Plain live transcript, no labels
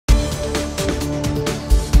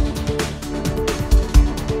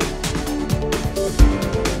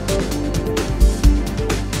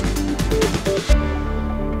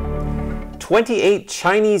28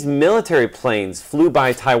 Chinese military planes flew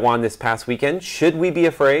by Taiwan this past weekend. Should we be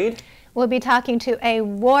afraid? We'll be talking to a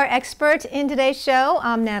war expert in today's show.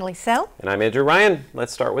 I'm Natalie Tso. And I'm Andrew Ryan.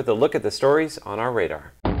 Let's start with a look at the stories on our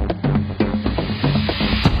radar.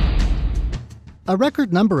 A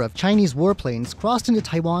record number of Chinese warplanes crossed into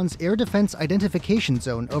Taiwan's air defense identification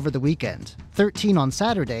zone over the weekend, 13 on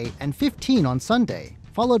Saturday and 15 on Sunday,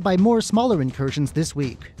 followed by more smaller incursions this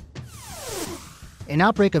week. An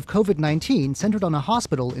outbreak of COVID-19 centered on a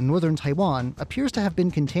hospital in northern Taiwan appears to have been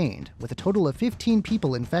contained, with a total of 15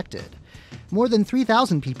 people infected. More than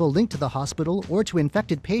 3,000 people linked to the hospital or to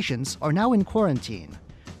infected patients are now in quarantine.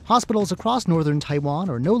 Hospitals across northern Taiwan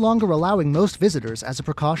are no longer allowing most visitors as a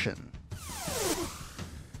precaution.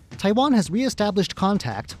 Taiwan has re-established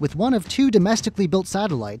contact with one of two domestically built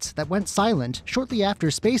satellites that went silent shortly after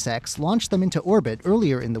SpaceX launched them into orbit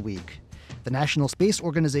earlier in the week. The National Space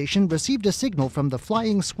Organization received a signal from the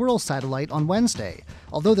Flying Squirrel satellite on Wednesday,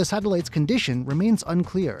 although the satellite's condition remains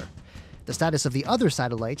unclear. The status of the other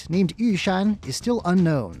satellite, named Yushan, is still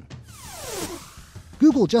unknown.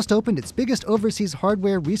 Google just opened its biggest overseas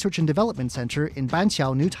hardware research and development center in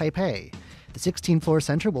Banqiao, New Taipei. The 16-floor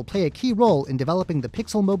center will play a key role in developing the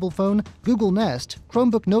Pixel mobile phone, Google Nest,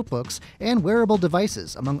 Chromebook notebooks, and wearable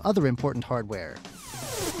devices, among other important hardware.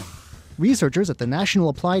 Researchers at the National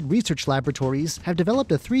Applied Research Laboratories have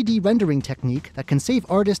developed a 3D rendering technique that can save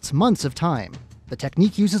artists months of time. The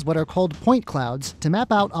technique uses what are called point clouds to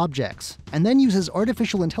map out objects, and then uses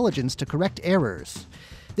artificial intelligence to correct errors.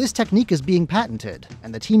 This technique is being patented,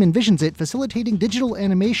 and the team envisions it facilitating digital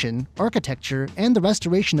animation, architecture, and the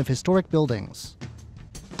restoration of historic buildings.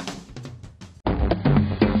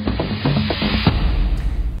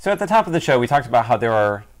 So at the top of the show, we talked about how there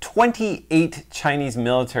are 28 Chinese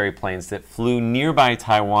military planes that flew nearby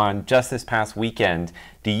Taiwan just this past weekend.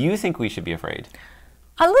 Do you think we should be afraid?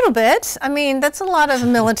 A little bit. I mean, that's a lot of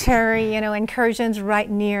military, incursions right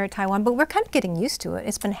near Taiwan, but we're kind of getting used to it.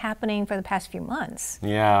 It's been happening for the past few months.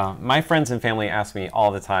 Yeah, my friends and family ask me all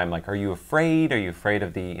the time, like, are you afraid? Are you afraid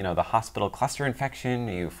of the, the hospital cluster infection?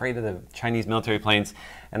 Are you afraid of the Chinese military planes?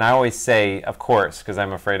 And I always say, of course, because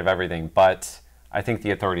I'm afraid of everything, but I think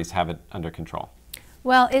the authorities have it under control.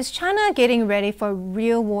 Well, is China getting ready for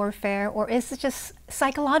real warfare, or is it just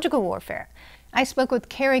psychological warfare? I spoke with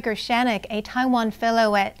Kerry Gershaneck, a Taiwan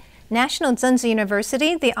fellow at National Zhengzi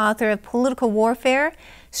University, the author of Political Warfare,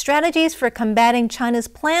 Strategies for Combating China's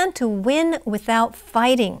Plan to Win Without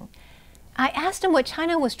Fighting. I asked him what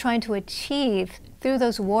China was trying to achieve through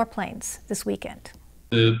those warplanes this weekend.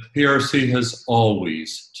 The PRC has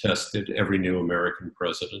always tested every new American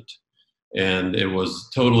president. And it was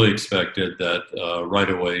totally expected that right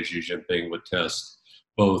away Xi Jinping would test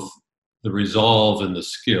both the resolve and the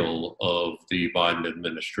skill of the Biden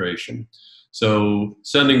administration. So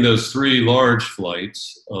sending those three large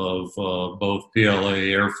flights of both PLA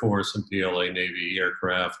Air Force and PLA Navy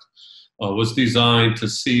aircraft was designed to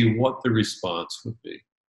see what the response would be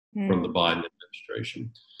from the Biden administration.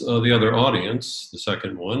 The other audience, the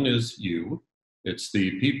second one, is you. It's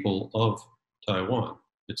the people of Taiwan.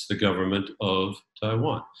 It's the government of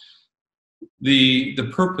Taiwan. The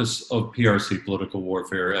purpose of PRC political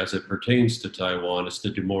warfare as it pertains to Taiwan is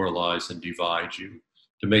to demoralize and divide you,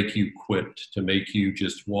 to make you quit, to make you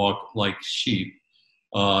just walk like sheep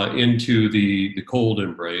into the cold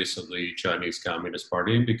embrace of the Chinese Communist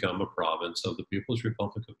Party and become a province of the People's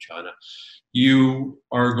Republic of China. You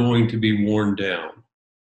are going to be worn down.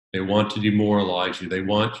 They want to demoralize you. They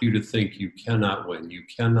want you to think you cannot win. You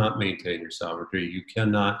cannot maintain your sovereignty. You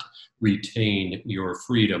cannot retain your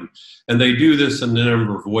freedom. And they do this in a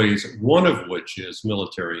number of ways, one of which is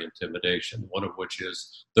military intimidation, one of which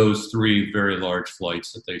is those three very large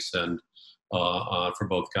flights that they send for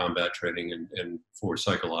both combat training and for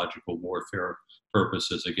psychological warfare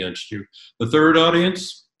purposes against you. The third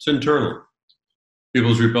audience, it's internal.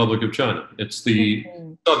 People's Republic of China. It's the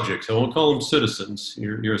subjects. I won't call them citizens.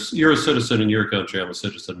 You're a citizen in your country. I'm a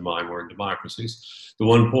citizen in mine. We're in democracies. The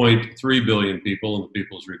 1.3 billion people in the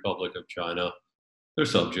People's Republic of China, they're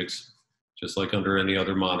subjects, just like under any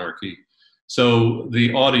other monarchy. So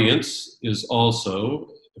the audience is also,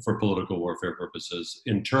 for political warfare purposes,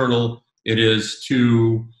 internal. It is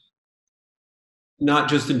to not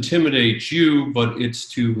just intimidate you, but it's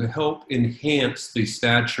to help enhance the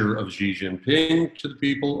stature of Xi Jinping to the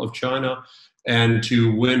people of China and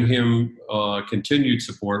to win him continued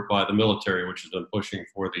support by the military, which has been pushing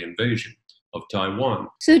for the invasion of Taiwan.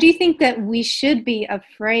 So do you think that we should be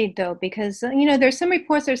afraid, though? Because, there's some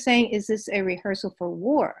reports that are saying, is this a rehearsal for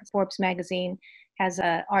war? Forbes magazine has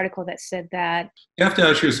an article that said that. You have to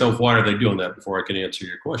ask yourself, why are they doing that before I can answer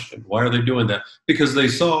your question? Why are they doing that? Because they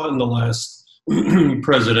saw in the last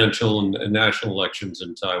presidential and national elections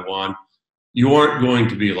in Taiwan, you aren't going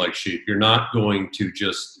to be like sheep. You're not going to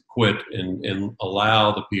just quit and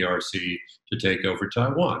allow the PRC to take over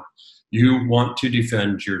Taiwan. You want to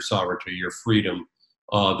defend your sovereignty, your freedom,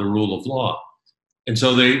 the rule of law. And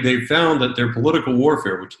so they found that their political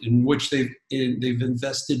warfare, in which they've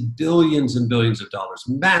invested billions and billions of dollars,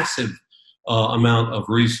 massive amount of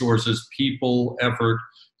resources, people, effort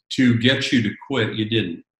to get you to quit, you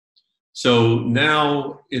didn't. So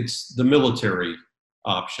now it's the military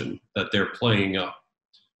option that they're playing up.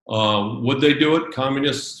 Would they do it?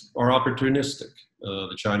 Communists are opportunistic.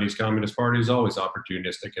 The Chinese Communist Party is always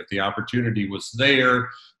opportunistic. If the opportunity was there,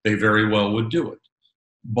 they very well would do it.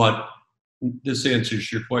 But this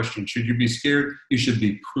answers your question. Should you be scared? You should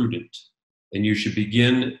be prudent. And you should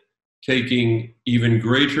begin taking even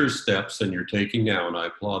greater steps than you're taking now. And I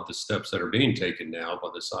applaud the steps that are being taken now by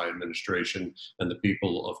the Tsai administration and the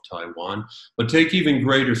people of Taiwan. But take even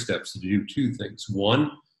greater steps to do two things.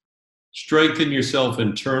 One, strengthen yourself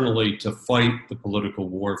internally to fight the political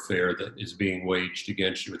warfare that is being waged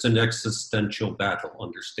against you. It's an existential battle.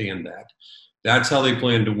 Understand that. That's how they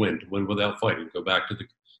plan to win without fighting. Go back to the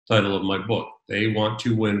title of my book. They want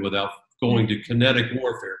to win without going to kinetic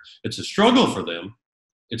warfare. It's a struggle for them.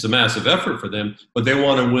 It's a massive effort for them, but they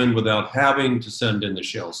want to win without having to send in the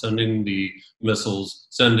shells, send in the missiles,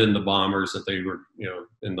 send in the bombers that they were,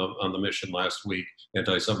 on the mission last week,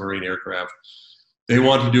 anti-submarine aircraft. They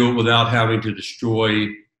want to do it without having to destroy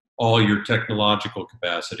all your technological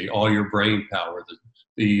capacity, all your brain power,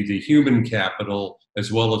 the human capital,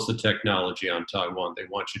 as well as the technology on Taiwan. They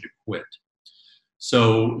want you to quit.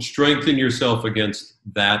 So strengthen yourself against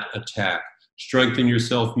that attack. Strengthen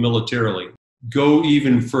yourself militarily. Go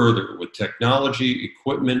even further with technology,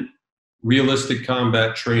 equipment, realistic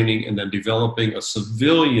combat training, and then developing a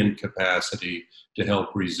civilian capacity to help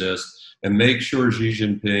resist. And make sure Xi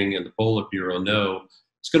Jinping and the Politburo know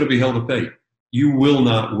it's going to be hell to pay. You will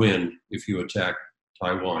not win if you attack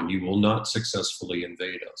Taiwan. You will not successfully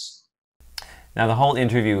invade us. Now, the whole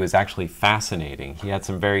interview was actually fascinating. He had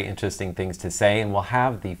some very interesting things to say, and we'll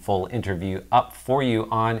have the full interview up for you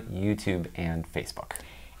on YouTube and Facebook.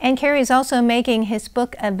 And Kerry is also making his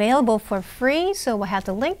book available for free, so we'll have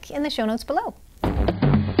the link in the show notes below.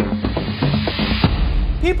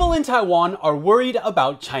 People in Taiwan are worried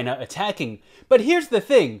about China attacking. But here's the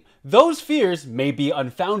thing, those fears may be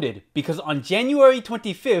unfounded, because on January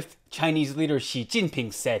 25th, Chinese leader Xi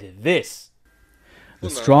Jinping said this. The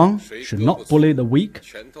strong should not bully the weak.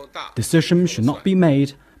 Decisions should not be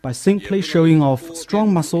made by simply showing off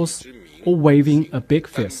strong muscles or waving a big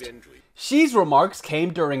fist. Xi's remarks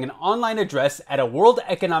came during an online address at a World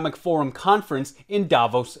Economic Forum conference in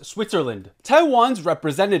Davos, Switzerland. Taiwan's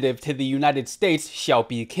representative to the United States,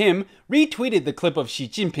 Xiaobi Kim, retweeted the clip of Xi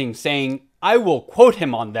Jinping saying, "I will quote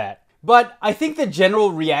him on that." But I think the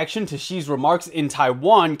general reaction to Xi's remarks in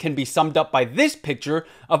Taiwan can be summed up by this picture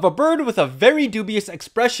of a bird with a very dubious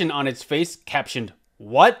expression on its face captioned,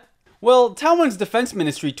 "What?" Well, Taiwan's defense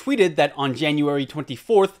ministry tweeted that on January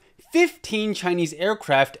 24th, 15 Chinese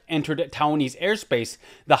aircraft entered Taiwanese airspace,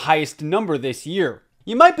 the highest number this year.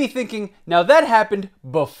 You might be thinking, now that happened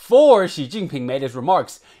before Xi Jinping made his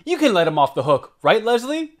remarks. You can let him off the hook, right,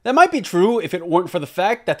 Leslie? That might be true if it weren't for the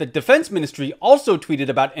fact that the defense ministry also tweeted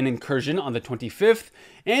about an incursion on the 25th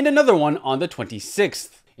and another one on the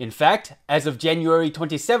 26th. In fact, as of January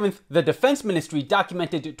 27th, the defense ministry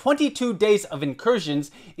documented 22 days of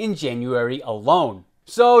incursions in January alone.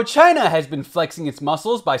 So China has been flexing its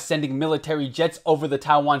muscles by sending military jets over the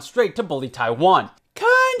Taiwan Strait to bully Taiwan.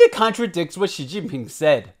 Kinda contradicts what Xi Jinping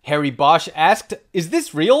said. Harry Bosch asked, "Is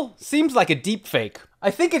this real? Seems like a deep fake."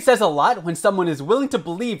 I think it says a lot when someone is willing to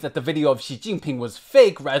believe that the video of Xi Jinping was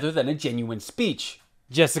fake rather than a genuine speech.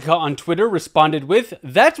 Jessica on Twitter responded with,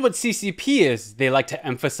 "That's what CCP is. They like to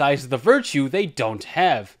emphasize the virtue they don't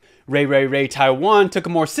have." Ray Taiwan took a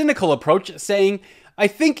more cynical approach, saying, "I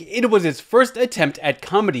think it was his first attempt at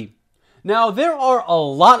comedy." Now, there are a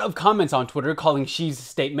lot of comments on Twitter calling Xi's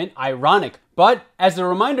statement ironic, but as a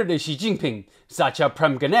reminder to Xi Jinping, Sacha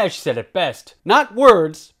Prem Ganesh said it best. Not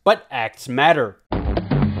words, but acts matter.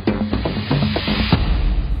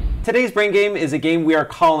 Today's Brain Game is a game we are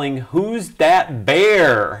calling Who's That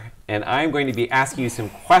Bear? And I'm going to be asking you some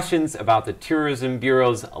questions about the Tourism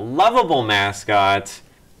Bureau's lovable mascot,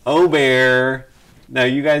 OhBear. Now,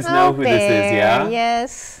 you guys know who this is, yeah?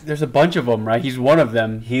 Yes. There's a bunch of them, right? He's one of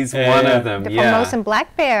them. He's one of them, The yeah. Formosan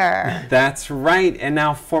black bear. That's right. And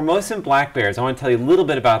now, Formosan black bears, I want to tell you a little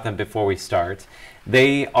bit about them before we start.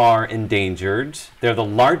 They are endangered. They're the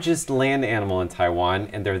largest land animal in Taiwan,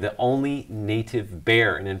 and they're the only native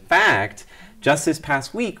bear. And in fact, Just this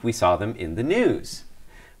past week, we saw them in the news.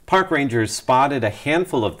 Park rangers spotted a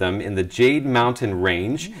handful of them in the Jade Mountain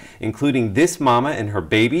Range, including this mama and her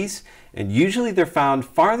babies, and usually they're found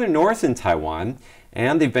farther north in Taiwan,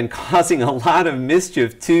 and they've been causing a lot of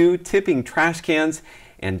mischief too, tipping trash cans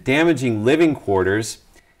and damaging living quarters.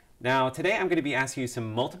 Now, today I'm going to be asking you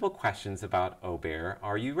some multiple questions about OhBear.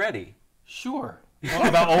 Are you ready? Sure.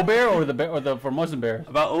 About OhBear or the Formosan bear?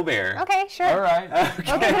 About OhBear. Okay, sure. All right.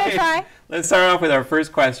 Okay. We'll give it a try. Let's start off with our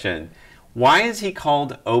first question. Why is he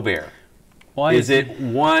called OhBear? Why Is it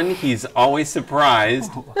 1, he's always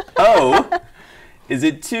surprised? O. Is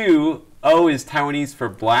it 2, O is Taiwanese for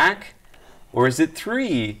black? Or is it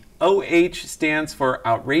 3, OH stands for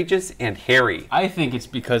outrageous and hairy? I think it's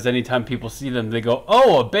because anytime people see them, they go,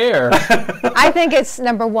 "Oh, a bear." I think it's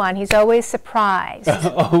number 1. He's always surprised.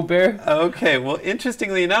 OhBear? Okay, well,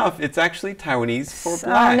 interestingly enough, it's actually Taiwanese for Oh,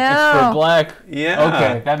 black. no. It's for black. Yeah.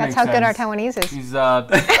 Okay, that That's makes how sense. good our Taiwanese is. He's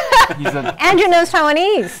a Andrew knows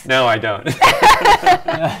Taiwanese. No, I don't.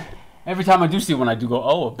 Every time I do see one, I do go,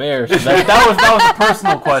 "Oh, a bear." So that was a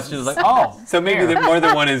personal question. It was like, "Oh." So maybe more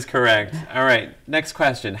than one is correct. All right, next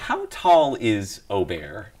question. How tall is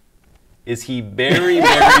OhBear? Is he very,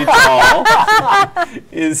 very tall?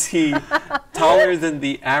 Is he taller than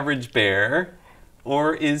the average bear?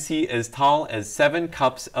 Or is he as tall as 7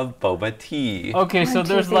 cups of boba tea? Okay, so 1,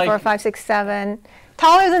 2, there's 3, like 4, 5, 6, 7.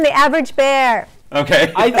 Taller than the average bear.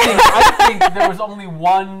 Okay. I think there was only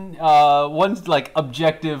one like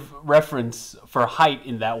objective reference for height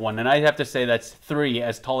in that one, and I'd have to say that's 3,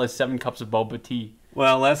 as tall as 7 cups of boba tea.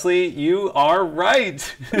 Well, Leslie, you are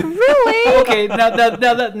right. Really? Okay, now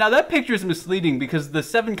that picture is misleading because the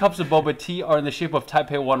 7 cups of boba tea are in the shape of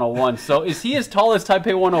Taipei 101. So is he as tall as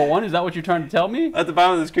Taipei 101? Is that what you're trying to tell me? At the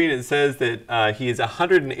bottom of the screen, it says that he is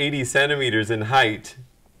 180 centimeters in height.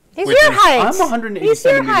 He's Which your is- height. I'm 180 He's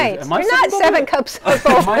your centimeters. height. Am I You're not 7 cups of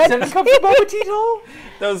boba Am I 7 cups of boba tea tall?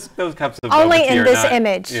 Those cups of Only boba tea in are this not-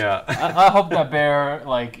 image. Yeah. I hope that bear,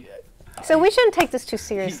 like, So we shouldn't take this too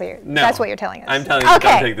seriously. No. That's what you're telling us. I'm telling you, Okay.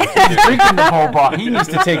 don't take this too seriously. drinking the whole bottle. He needs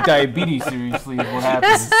to take diabetes seriously is what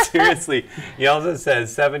happens. Seriously, he also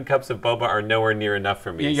says 7 cups of boba are nowhere near enough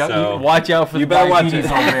for me. You so watch out for you the better watch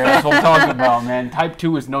diabetes it. over there. That's what I'm talking about, man. Type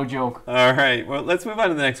 2 is no joke. All right, well, let's move on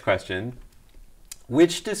to the next question.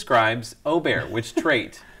 Which describes OhBear? Which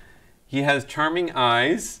trait? He has charming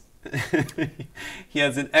eyes. He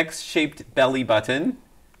has an X-shaped belly button,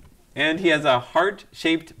 and he has a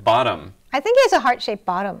heart-shaped bottom. I think he has a heart-shaped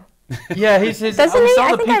bottom. Yeah, his Doesn't he? saw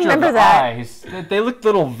I the think I picture remember of the that. eyes. They looked a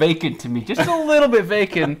little vacant to me, just a little bit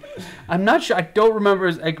vacant. I'm not sure. I don't remember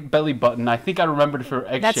his belly button. I think I remembered it for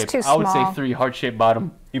X-shaped. too I would say small. 3, heart-shaped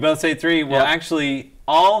bottom. You both say 3. Well, Yeah. actually,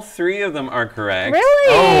 all 3 of them are correct.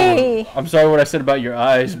 Really? I'm sorry what I said about your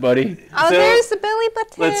eyes, buddy. Oh, So, there's the belly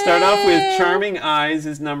button. Let's start off with charming eyes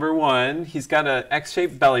is number 1. He's got an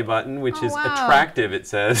X-shaped belly button, which is wow. attractive, it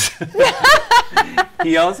says.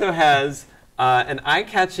 He also has an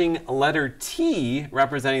eye-catching letter T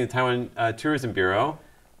representing the Taiwan Tourism Bureau.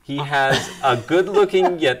 He has a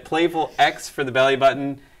good-looking yet playful X for the belly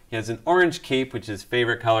button. He has an orange cape, which is his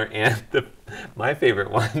favorite color, and my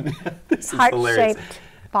favorite one. This is hilarious. Heart-shaped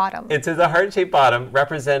bottom. It says a heart-shaped bottom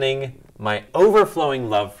representing my overflowing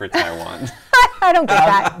love for Taiwan. I don't get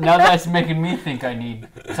that. Now that's making me think I need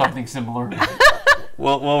something similar.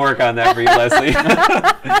 We'll work on that for you, Leslie.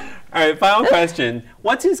 All right, final question.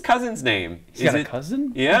 What's his cousin's name? He's got a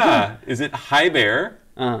cousin? Yeah. Is it Hi Bear?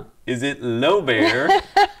 Uh, Is it Low Bear?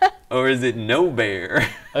 Or is it No Bear?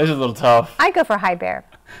 this is a little tough. I go for Hi Bear.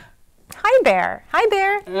 Hi Bear. Hi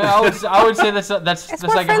Bear. Yeah, I would say that's more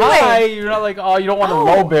like friendly. hi. You're not like, oh, you don't want a Oh,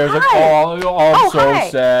 low bear. It's like, hi. oh, I'm Oh, so hi.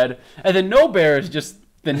 sad. And then no bear is just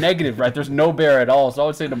the negative, right? There's no bear at all. So I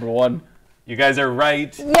would say number 1. You guys are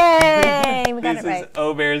right. Yay! We got This it right. is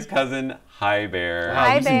OhBear's cousin, Hi Bear. Wow,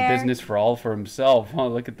 Hi, he's Bear. in business for all for himself. Huh?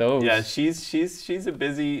 Look at those. Yeah, she's a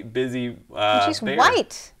busy She's bear.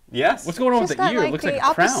 white. Yes. What's going on She's with the got ear? It like looks the like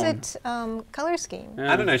a crown. opposite color scheme.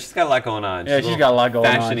 Yeah. I don't know. She's got a lot going on. Yeah, she's got a lot going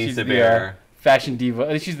on. Fashionista She's the bear. fashion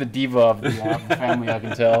diva. She's the diva of the family, I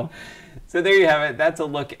can tell. So there you have it. That's a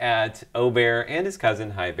look at OhBear and his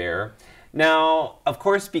cousin, Hi Bear. Now, of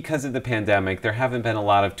course, because of the pandemic, there haven't been a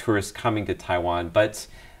lot of tourists coming to Taiwan, but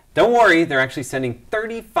don't worry, they're actually sending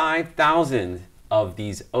 35,000 of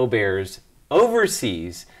these OhBears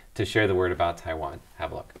overseas to share the word about Taiwan.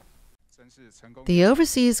 Have a look. The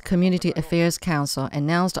Overseas Community Affairs Council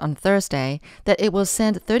announced on Thursday that it will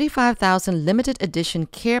send 35,000 limited edition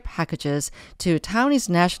care packages to Taiwanese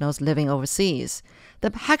nationals living overseas.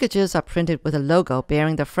 The packages are printed with a logo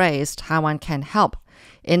bearing the phrase "Taiwan can help,"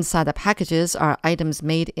 Inside the packages are items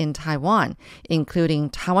made in Taiwan, including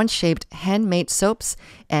Taiwan-shaped handmade soaps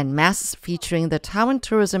and masks featuring the Taiwan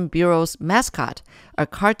Tourism Bureau's mascot, a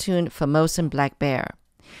cartoon Formosan black bear.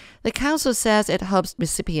 The council says it hopes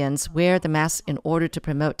recipients wear the mask in order to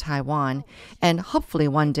promote Taiwan and hopefully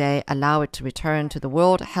one day allow it to return to the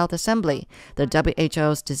World Health Assembly, the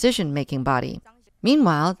WHO's decision-making body.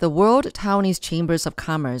 Meanwhile, the World Taiwanese Chambers of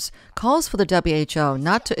Commerce calls for the WHO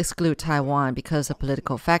not to exclude Taiwan because of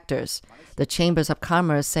political factors. The Chambers of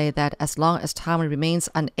Commerce say that as long as Taiwan remains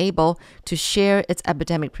unable to share its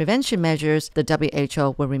epidemic prevention measures, the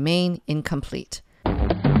WHO will remain incomplete.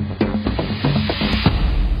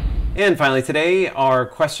 And finally today, our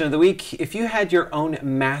question of the week. If you had your own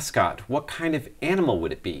mascot, what kind of animal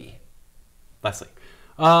would it be? Leslie.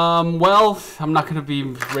 Well, I'm not going to be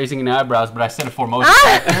raising any eyebrows, but I said a Formosan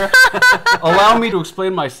black bear. Allow me to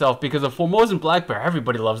explain myself, because a Formosan black bear,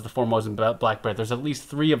 everybody loves the Formosan black bear. There's at least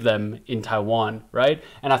 3 of them in Taiwan, right?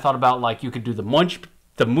 And I thought about, like, you could do the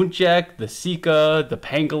muntjac, the sika, the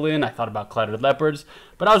pangolin. I thought about clouded leopards.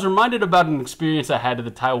 But I was reminded about an experience I had at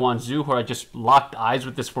the Taiwan Zoo where I just locked eyes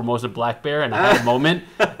with this Formosan black bear and I had a moment.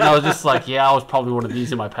 And I was just like, yeah, I was probably one of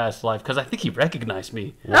these in my past life, because I think he recognized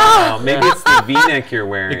me. Wow, maybe it's the V-neck you're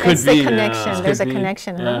wearing. It could it's be. The connection. Yeah. There's a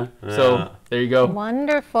connection, huh? Yeah. So there you go.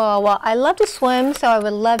 Wonderful. Well, I love to swim, so I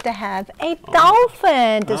would love to have a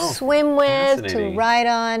dolphin to swim with, to ride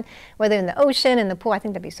on, whether in the ocean, in the pool. I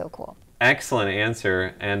think that'd be so cool. Excellent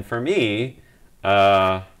answer. And for me,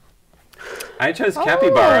 I chose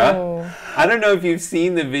capybara. I don't know if you've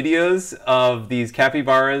seen the videos of these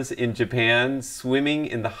capybaras in Japan swimming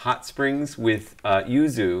in the hot springs with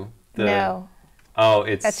yuzu. No. Oh,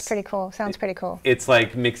 That's pretty cool. Sounds pretty cool. It's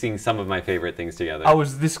like mixing some of my favorite things together. I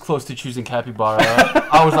was this close to choosing capybara.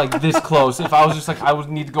 I was like this close. If I was just like, I would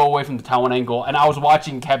need to go away from the Taiwan angle. And I was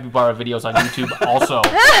watching capybara videos on YouTube also.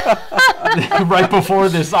 Right before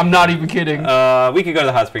this. I'm not even kidding. We could go to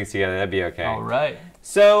the hot springs together. That'd be okay. All right.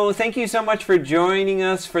 So thank you so much for joining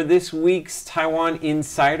us for this week's Taiwan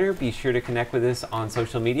Insider. Be sure to connect with us on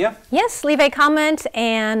social media. Yes, leave a comment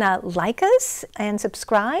and like us and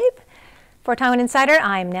subscribe. For Taiwan Insider,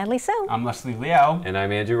 I'm Natalie Tso. I'm Leslie Liao. And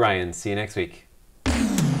I'm Andrew Ryan. See you next week.